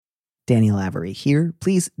Danny Lavery here.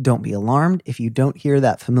 Please don't be alarmed if you don't hear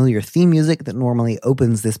that familiar theme music that normally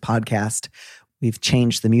opens this podcast. We've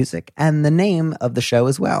changed the music and the name of the show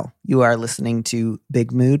as well. You are listening to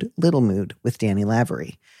Big Mood, Little Mood with Danny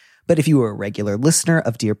Lavery. But if you are a regular listener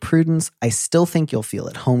of Dear Prudence, I still think you'll feel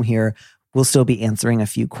at home here. We'll still be answering a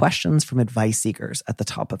few questions from advice seekers at the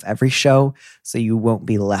top of every show, so you won't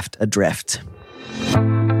be left adrift.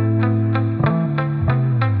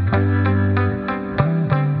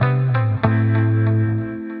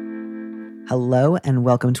 Hello, and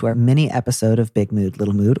welcome to our mini episode of Big Mood,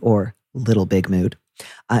 Little Mood, or Little Big Mood.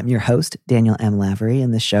 I'm your host, Daniel M. Lavery,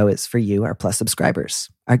 and this show is for you, our Plus subscribers.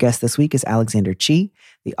 Our guest this week is Alexander Chee,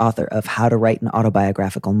 the author of How to Write an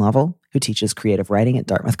Autobiographical Novel, who teaches creative writing at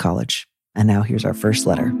Dartmouth College. And now here's our first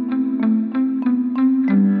letter.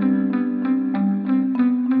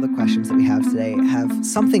 The questions that we have today have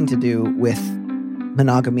something to do with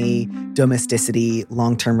monogamy, domesticity,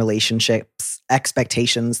 long-term relationships,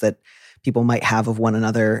 expectations that people might have of one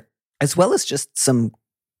another, as well as just some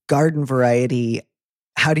garden variety.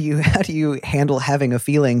 How do you handle having a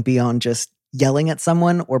feeling beyond just yelling at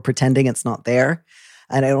someone or pretending it's not there?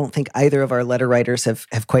 And I don't think either of our letter writers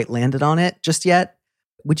have quite landed on it just yet.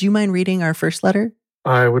 Would you mind reading our first letter?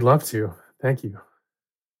 I would love to. Thank you.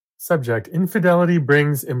 Subject: Infidelity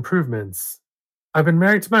brings improvements. I've been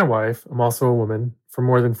married to my wife, I'm also a woman, for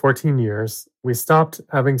more than 14 years. We stopped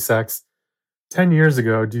having sex 10 years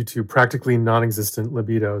ago due to practically non-existent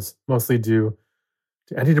libidos, mostly due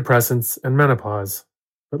to antidepressants and menopause.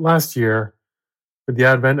 But last year, with the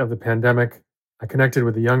advent of the pandemic, I connected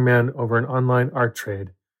with a young man over an online art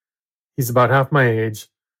trade. He's about half my age.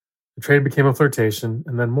 The trade became a flirtation,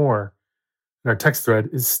 and then more. And our text thread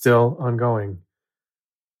is still ongoing.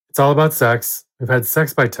 It's all about sex. We've had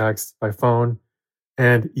sex by text, by phone,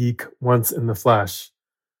 and eek once in the flesh.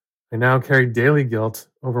 I now carry daily guilt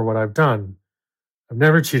over what I've done. I've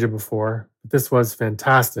never cheated before, but this was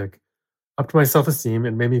fantastic. Upped my self-esteem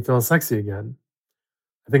and made me feel sexy again.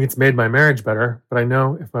 I think it's made my marriage better, but I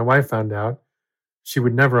know if my wife found out, she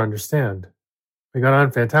would never understand. We got on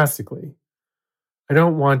fantastically. I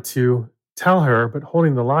don't want to tell her, but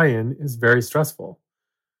holding the lie in is very stressful.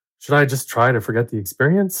 Should I just try to forget the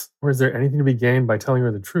experience, or is there anything to be gained by telling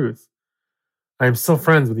her the truth? I am still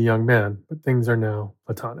friends with the young man, but things are now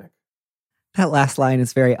platonic. That last line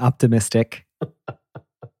is very optimistic.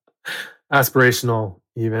 Aspirational,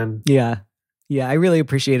 even. Yeah, I really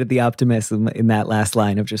appreciated the optimism in that last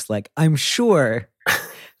line of just like, I'm sure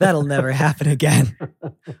that'll never happen again.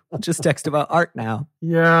 We'll just text about art now.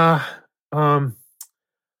 Yeah. So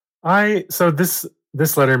this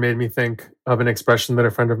letter made me think of an expression that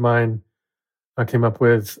a friend of mine came up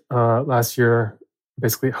with last year.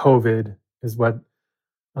 Basically, Hovid is what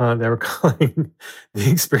they were calling the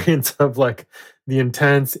experience of like the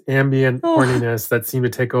intense ambient horniness that seemed to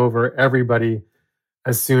take over everybody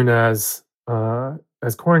as soon as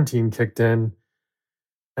quarantine kicked in.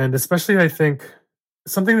 And especially, I think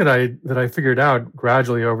something that I figured out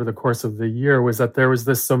gradually over the course of the year was that there was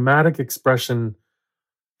this somatic expression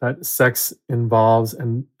that sex involves,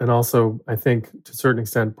 and also, I think, to a certain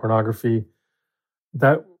extent, pornography,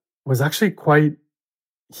 that was actually quite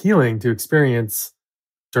healing to experience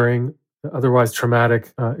during the otherwise traumatic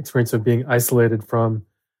experience of being isolated from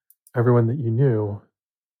everyone that you knew.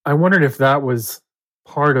 I wondered if that was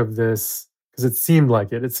part of this, because it seemed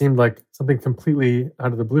like it. It seemed like something completely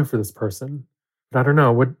out of the blue for this person. But I don't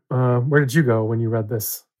know. Where did you go when you read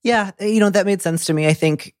this? Yeah, that made sense to me. I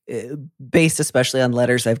think based especially on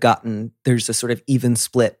letters I've gotten, there's a sort of even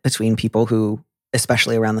split between people who,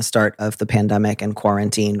 especially around the start of the pandemic and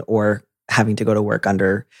quarantine, or having to go to work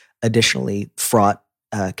under additionally fraught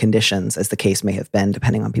conditions, as the case may have been,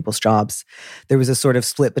 depending on people's jobs. There was a sort of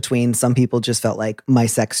split between some people just felt like my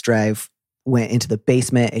sex drive went into the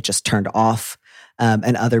basement, it just turned off,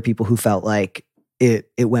 and other people who felt like it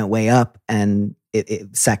went way up, and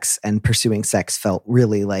sex and pursuing sex felt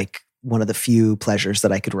really like one of the few pleasures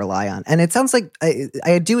that I could rely on. And it sounds like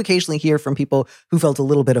I do occasionally hear from people who felt a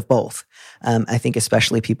little bit of both. I think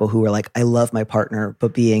especially people who are like, I love my partner,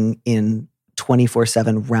 but being in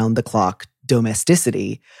 24/7 round the clock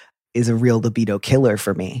domesticity is a real libido killer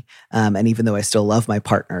for me. And even though I still love my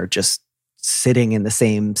partner, just sitting in the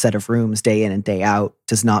same set of rooms day in and day out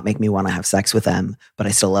does not make me want to have sex with them, but I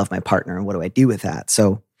still love my partner. And what do I do with that?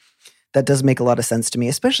 So that does make a lot of sense to me,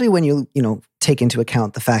 especially when you take into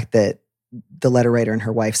account the fact that the letter writer and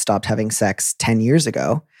her wife stopped having sex 10 years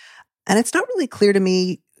ago. And it's not really clear to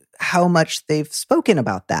me how much they've spoken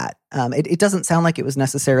about that. It doesn't sound like it was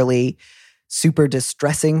necessarily super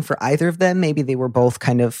distressing for either of them. Maybe they were both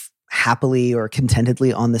kind of happily or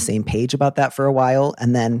contentedly on the same page about that for a while.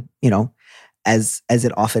 And then, as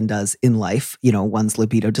it often does in life, one's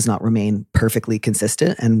libido does not remain perfectly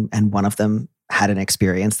consistent. And one of them had an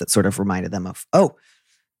experience that sort of reminded them of, oh,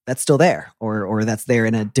 that's still there, or that's there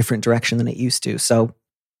in a different direction than it used to. So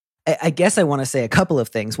I guess I want to say a couple of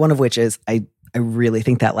things. One of which is I really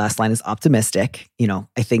think that last line is optimistic.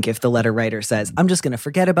 I think if the letter writer says, I'm just going to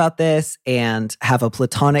forget about this and have a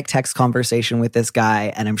platonic text conversation with this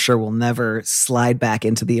guy, and I'm sure we'll never slide back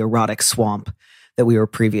into the erotic swamp that we were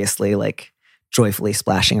previously like joyfully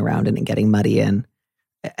splashing around in and getting muddy in,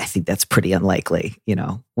 I think that's pretty unlikely.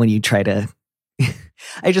 When you try to,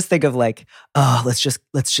 I just think of like, oh, let's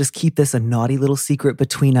just keep this a naughty little secret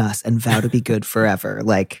between us and vow to be good forever.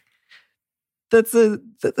 Like, that's a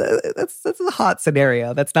hot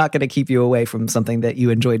scenario. That's not going to keep you away from something that you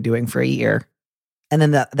enjoyed doing for a year. And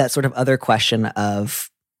then that sort of other question of,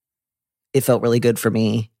 it felt really good for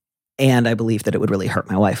me, and I believe that it would really hurt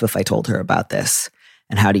my wife if I told her about this.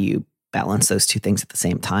 And how do you balance those two things at the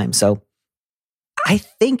same time? So I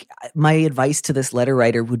think my advice to this letter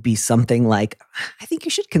writer would be something like, I think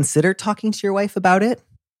you should consider talking to your wife about it,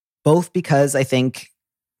 both because I think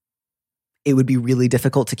it would be really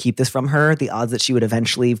difficult to keep this from her. The odds that she would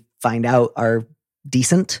eventually find out are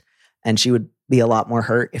decent, and she would be a lot more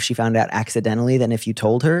hurt if she found out accidentally than if you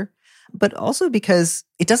told her. But also because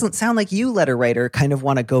it doesn't sound like you, letter writer, kind of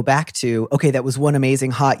want to go back to, okay, that was one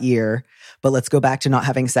amazing hot year, but let's go back to not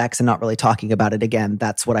having sex and not really talking about it again.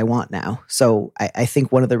 That's what I want now. So I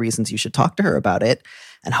think one of the reasons you should talk to her about it,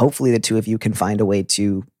 and hopefully the two of you can find a way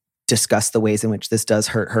to discuss the ways in which this does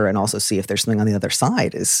hurt her and also see if there's something on the other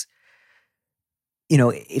side, is,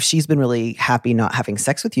 if she's been really happy not having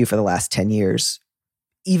sex with you for the last 10 years,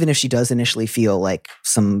 even if she does initially feel like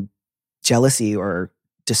some jealousy or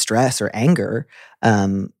distress or anger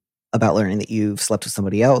about learning that you've slept with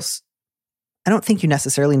somebody else, I don't think you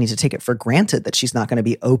necessarily need to take it for granted that she's not going to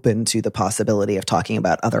be open to the possibility of talking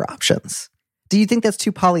about other options. Do you think that's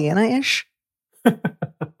too Pollyanna-ish?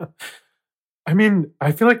 I mean,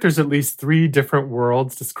 I feel like there's at least 3 different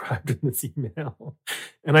worlds described in this email,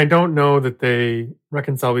 and I don't know that they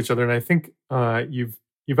reconcile with each other. And I think you've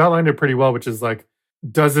outlined it pretty well, which is like,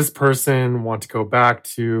 does this person want to go back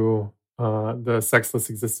to the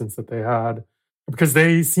sexless existence that they had? Because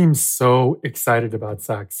they seem so excited about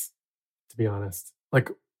sex, to be honest.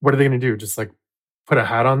 Like, what are they going to do? Just like put a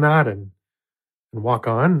hat on that and walk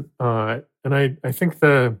on? And I think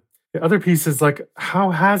the other piece is like,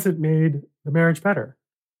 how has it made the marriage better?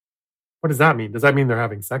 What does that mean? Does that mean they're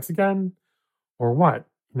having sex again, or what?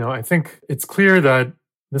 I think it's clear that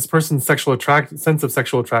this person's sense of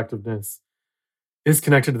sexual attractiveness is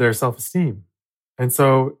connected to their self-esteem. And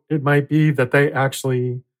so it might be that they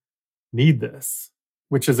actually need this,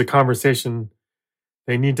 which is a conversation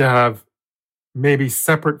they need to have, maybe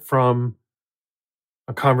separate from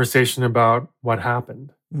a conversation about what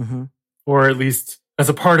happened, or at least as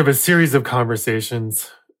a part of a series of conversations.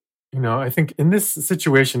 I think in this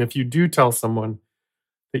situation, if you do tell someone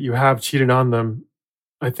that you have cheated on them,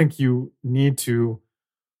 I think you need to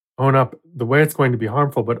own up the way it's going to be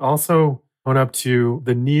harmful, but also own up to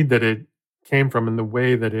the need that it came from and the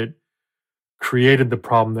way that it created the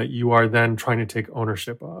problem that you are then trying to take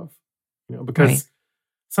ownership of. Because Right.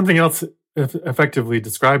 Something else effectively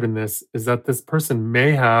described in this is that this person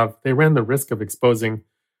they ran the risk of exposing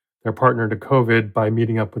their partner to COVID by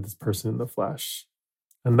meeting up with this person in the flesh.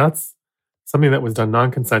 And that's something that was done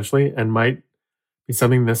non-consensually and might be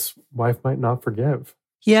something this wife might not forgive.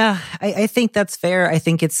 Yeah, I think that's fair. I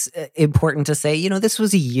think it's important to say, this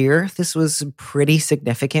was a year. This was pretty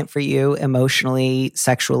significant for you emotionally,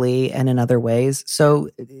 sexually, and in other ways. So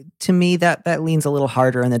to me, that leans a little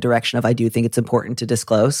harder in the direction of, I do think it's important to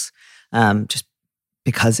disclose, just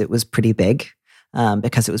because it was pretty big,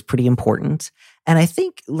 because it was pretty important. And I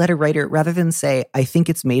think, letter writer, rather than say, I think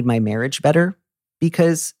it's made my marriage better,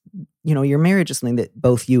 because, your marriage is something that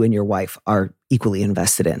both you and your wife are equally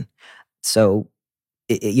invested in. So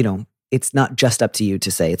it's not just up to you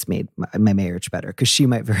to say it's made my marriage better, because she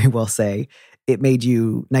might very well say it made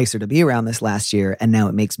you nicer to be around this last year, and now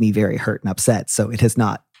it makes me very hurt and upset. So it has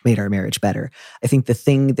not made our marriage better. I think the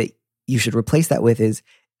thing that you should replace that with is,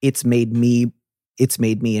 it's made me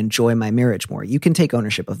enjoy my marriage more. You can take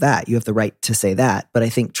ownership of that. You have the right to say that. But I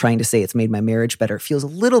think trying to say it's made my marriage better feels a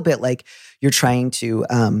little bit like you're trying to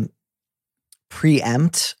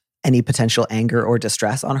preempt any potential anger or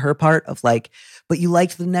distress on her part, of like, but you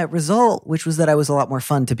liked the net result, which was that I was a lot more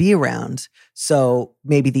fun to be around. So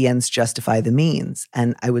maybe the ends justify the means.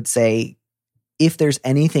 And I would say, if there's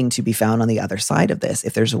anything to be found on the other side of this,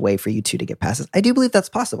 if there's a way for you two to get past this, I do believe that's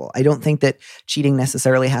possible. I don't think that cheating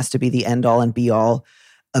necessarily has to be the end all and be all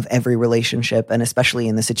of every relationship. And especially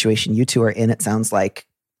in the situation you two are in, it sounds like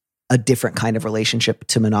a different kind of relationship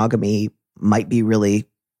to monogamy might be really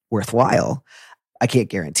worthwhile. I can't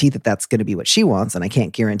guarantee that that's going to be what she wants. And I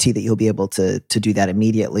can't guarantee that you'll be able to do that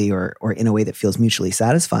immediately or in a way that feels mutually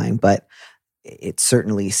satisfying. But it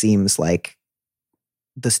certainly seems like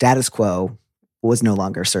the status quo was no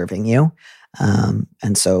longer serving you.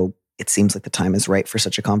 And so it seems like the time is right for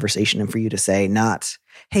such a conversation and for you to say not,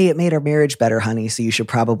 hey, it made our marriage better, honey, so you should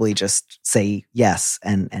probably just say yes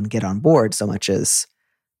and get on board, so much as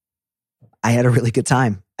I had a really good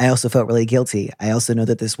time. I also felt really guilty. I also know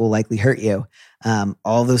that this will likely hurt you.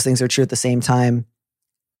 All of those things are true at the same time.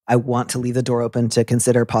 I want to leave the door open to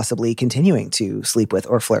consider possibly continuing to sleep with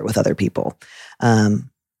or flirt with other people and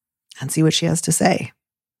see what she has to say.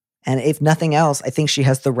 And if nothing else, I think she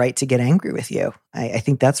has the right to get angry with you. I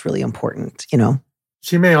think that's really important, you know?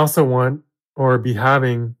 She may also want or be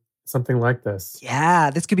having something like this.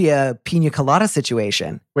 Yeah, this could be a pina colada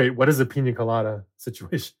situation. Wait, what is a pina colada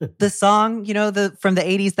situation? The song, you know, from the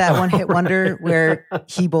 80s, that one hit wonder where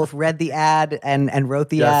he both read the ad and wrote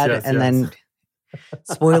the ad then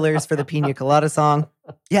spoilers for the pina colada song.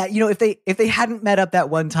 Yeah, you know, if they hadn't met up that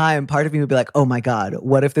one time, part of me would be like, oh my God,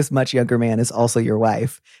 what if this much younger man is also your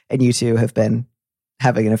wife and you two have been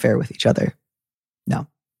having an affair with each other? No,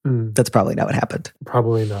 that's probably not what happened.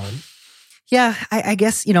 Probably not. Yeah, I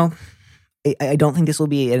guess, you know, I don't think this will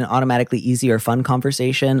be an automatically easy or fun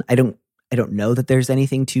conversation. I don't know that there's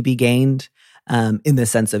anything to be gained in the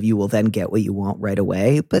sense of you will then get what you want right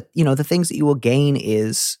away. But, you know, the things that you will gain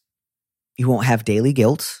is you won't have daily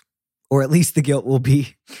guilt, or at least the guilt will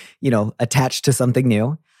be, you know, attached to something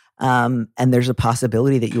new. And there's a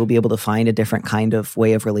possibility that you will be able to find a different kind of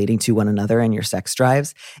way of relating to one another and your sex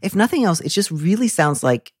drives. If nothing else, it just really sounds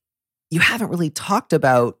like you haven't really talked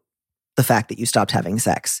about the fact that you stopped having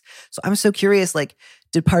sex. So I'm so curious, like,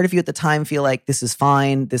 did part of you at the time feel like this is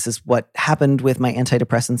fine? This is what happened with my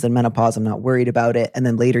antidepressants and menopause. I'm not worried about it. And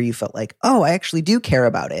then later you felt like, oh, I actually do care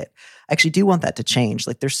about it. I actually do want that to change.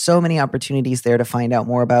 Like, there's so many opportunities there to find out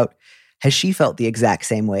more about. Has she felt the exact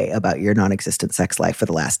same way about your non-existent sex life for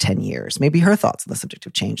the last 10 years? Maybe her thoughts on the subject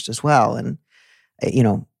have changed as well. And, you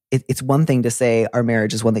know, it's one thing to say our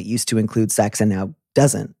marriage is one that used to include sex and now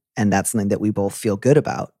doesn't. And that's something that we both feel good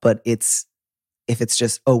about. But if it's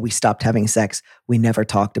just, oh, we stopped having sex, we never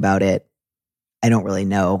talked about it, I don't really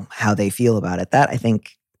know how they feel about it. That, I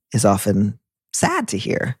think, is often sad to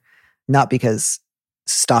hear. Not because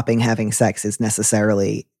stopping having sex is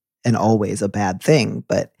necessarily and always a bad thing,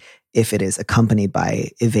 but if it is accompanied by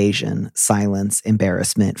evasion, silence,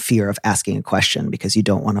 embarrassment, fear of asking a question because you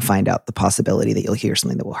don't want to find out the possibility that you'll hear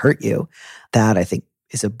something that will hurt you, that, I think,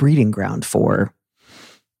 is a breeding ground for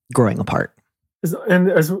growing apart. And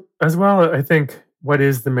as well, I think, what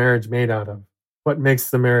is the marriage made out of? What makes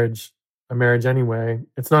the marriage a marriage anyway?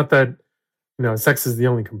 It's not that, you know, sex is the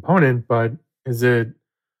only component, but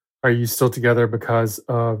are you still together because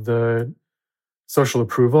of the social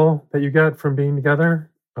approval that you get from being together?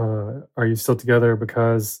 Are you still together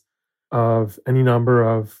because of any number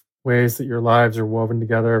of ways that your lives are woven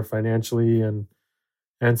together financially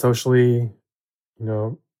and socially? You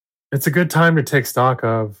know, it's a good time to take stock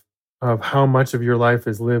of how much of your life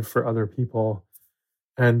is lived for other people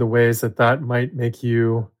and the ways that might make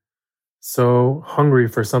you so hungry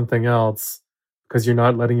for something else because you're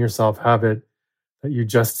not letting yourself have it, that you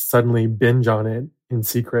just suddenly binge on it in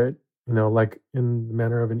secret, you know, like in the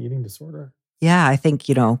manner of an eating disorder. Yeah, I think,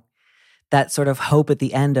 you know, that sort of hope at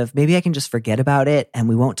the end of maybe I can just forget about it and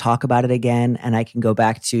we won't talk about it again and I can go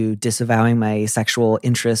back to disavowing my sexual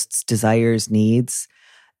interests, desires, needs.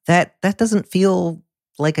 That doesn't feel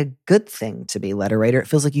like a good thing to be letter writer. It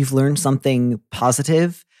feels like you've learned something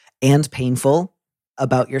positive and painful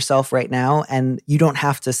about yourself right now. And you don't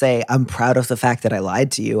have to say, I'm proud of the fact that I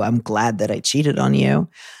lied to you. I'm glad that I cheated on you.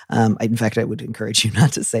 In fact, I would encourage you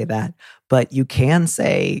not to say that. But you can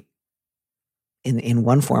say in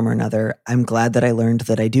one form or another, I'm glad that I learned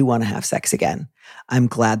that I do want to have sex again. I'm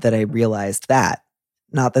glad that I realized that.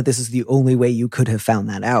 Not that this is the only way you could have found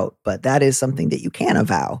that out, but that is something that you can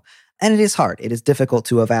avow. And it is hard. It is difficult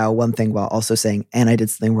to avow one thing while also saying, and I did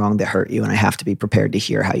something wrong that hurt you, and I have to be prepared to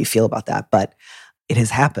hear how you feel about that. But it has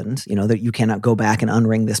happened, you know, that you cannot go back and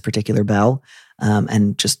unring this particular bell.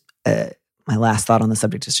 And just my last thought on the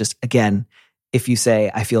subject is just, again, if you say,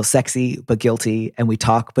 I feel sexy but guilty, and we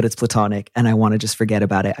talk, but it's platonic, and I want to just forget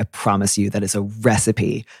about it, I promise you that is a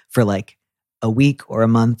recipe for like a week or a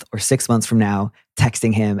month or 6 months from now,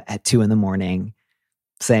 texting him at 2 a.m,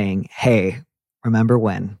 saying, hey, remember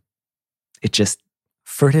when. It just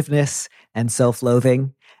furtiveness and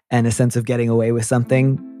self-loathing and a sense of getting away with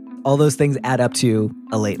something. All those things add up to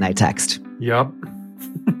a late night text. Yup.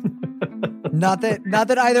 Not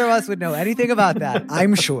that either of us would know anything about that,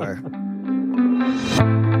 I'm sure.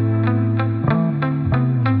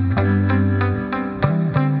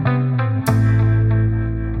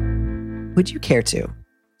 Would you care to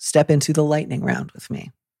step into the lightning round with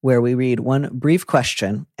me, where we read one brief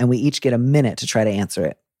question and we each get a minute to try to answer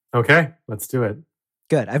it? Okay, let's do it.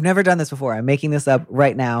 Good. I've never done this before. I'm making this up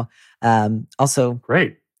right now. Also,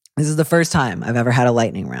 great. This is the first time I've ever had a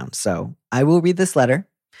lightning round. So I will read this letter.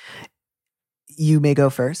 You may go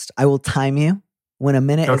first. I will time you. When a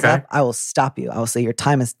minute is up, I will stop you. I will say your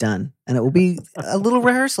time is done. And it will be a little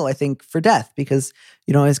rehearsal, I think, for death, because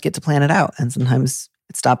you don't always get to plan it out. And sometimes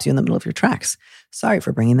it stops you in the middle of your tracks. Sorry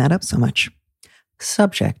for bringing that up so much.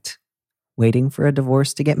 Subject: waiting for a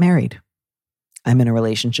divorce to get married. I'm in a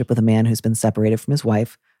relationship with a man who's been separated from his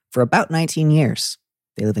wife for about 19 years.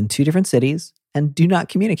 They live in 2 different cities and do not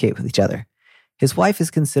communicate with each other. His wife is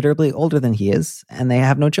considerably older than he is, and they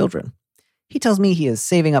have no children. He tells me he is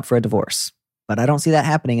saving up for a divorce, but I don't see that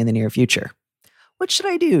happening in the near future. What should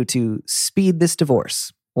I do to speed this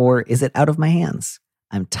divorce? Or is it out of my hands?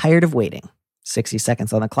 I'm tired of waiting. 60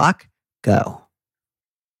 seconds on the clock. Go.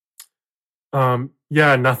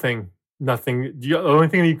 Yeah, nothing. The only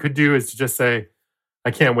thing that you could do is to just say,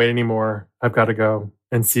 I can't wait anymore. I've got to go,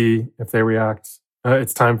 and see if they react.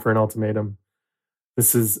 It's time for an ultimatum.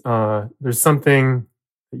 This is, there's something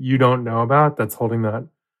that you don't know about that's holding that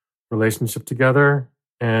relationship together,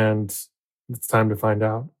 and it's time to find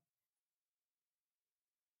out.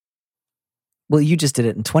 Well, you just did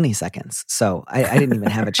it in 20 seconds, so I didn't even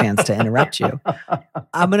have a chance to interrupt you.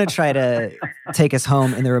 I'm going to try to take us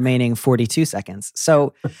home in the remaining 42 seconds.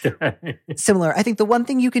 So similar, I think the one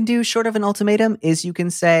thing you can do short of an ultimatum is you can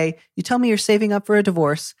say, you tell me you're saving up for a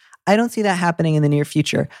divorce. I don't see that happening in the near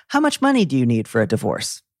future. How much money do you need for a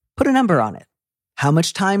divorce? Put a number on it. How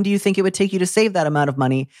much time do you think it would take you to save that amount of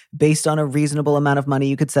money based on a reasonable amount of money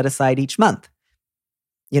you could set aside each month?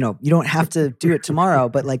 You know, you don't have to do it tomorrow,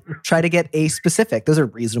 but like try to get a specific. Those are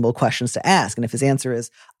reasonable questions to ask. And if his answer is,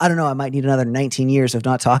 I don't know, I might need another 19 years of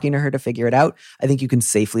not talking to her to figure it out, I think you can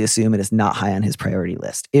safely assume it is not high on his priority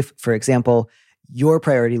list. If, for example, your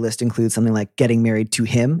priority list includes something like getting married to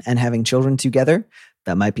him and having children together,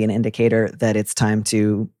 that might be an indicator that it's time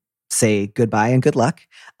to say goodbye and good luck.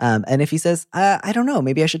 And if he says, I don't know,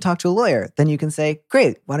 maybe I should talk to a lawyer, then you can say,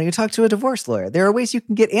 great, why don't you talk to a divorce lawyer? There are ways you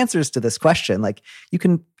can get answers to this question. Like you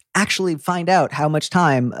can actually find out how much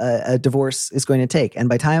time a divorce is going to take. And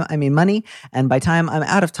by time, I mean money. And by time I'm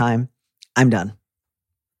out of time, I'm done.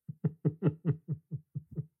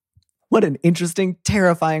 What an interesting,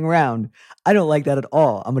 terrifying round. I don't like that at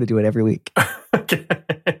all. I'm going to do it every week. Okay.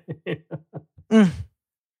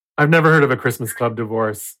 I've never heard of a Christmas Club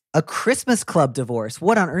divorce. A Christmas Club divorce?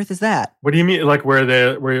 What on earth is that? What do you mean? Like where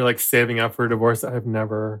you're like saving up for a divorce? I've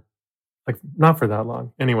never, like, not for that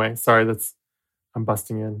long. Anyway, sorry, I'm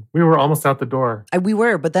busting in. We were almost out the door. We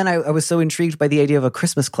were, but then I was so intrigued by the idea of a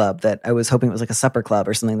Christmas Club that I was hoping it was like a supper club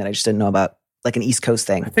or something that I just didn't know about, like an East Coast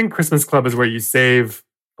thing. I think Christmas Club is where you save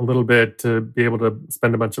a little bit to be able to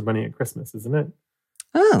spend a bunch of money at Christmas, isn't it?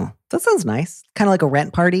 Oh, that sounds nice. Kind of like a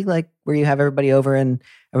rent party, like where you have everybody over and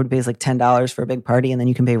everybody pays like $10 for a big party and then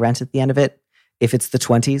you can pay rent at the end of it if it's the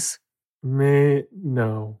 20s.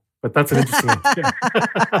 No, but that's an interesting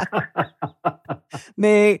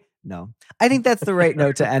idea. No. I think that's the right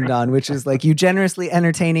note to end on, which is like you generously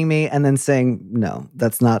entertaining me and then saying, no,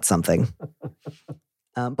 that's not something.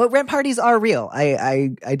 But rent parties are real.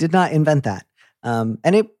 I did not invent that.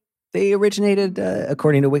 And they originated,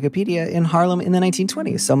 according to Wikipedia, in Harlem in the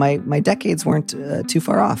 1920s. So my decades weren't too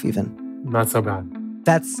far off even. Not so bad.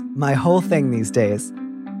 That's my whole thing these days.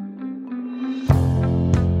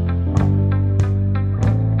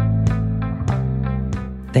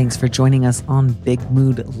 Thanks for joining us on Big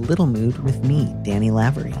Mood, Little Mood with me, Danny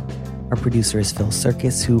Lavery. Our producer is Phil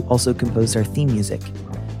Serkis, who also composed our theme music.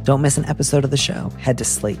 Don't miss an episode of the show. Head to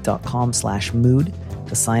slate.com/mood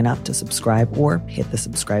to sign up, to subscribe, or hit the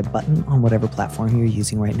subscribe button on whatever platform you're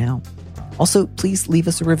using right now. Also, please leave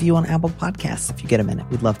us a review on Apple Podcasts if you get a minute.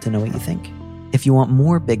 We'd love to know what you think. If you want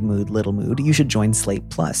more Big Mood, Little Mood, you should join Slate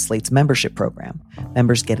Plus, Slate's membership program.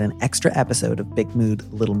 Members get an extra episode of Big Mood,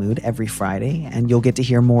 Little Mood every Friday, and you'll get to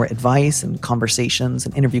hear more advice and conversations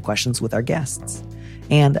and interview questions with our guests.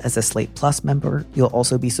 And as a Slate Plus member, you'll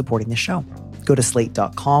also be supporting the show. Go to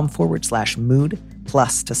slate.com/mood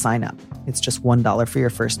plus to sign up. It's just $1 for your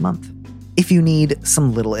first month. If you need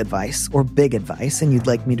some little advice or big advice and you'd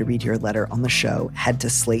like me to read your letter on the show, head to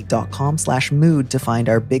slate.com/mood to find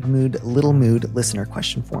our Big Mood, Little Mood listener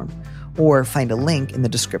question form, or find a link in the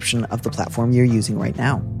description of the platform you're using right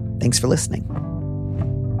now. Thanks for listening.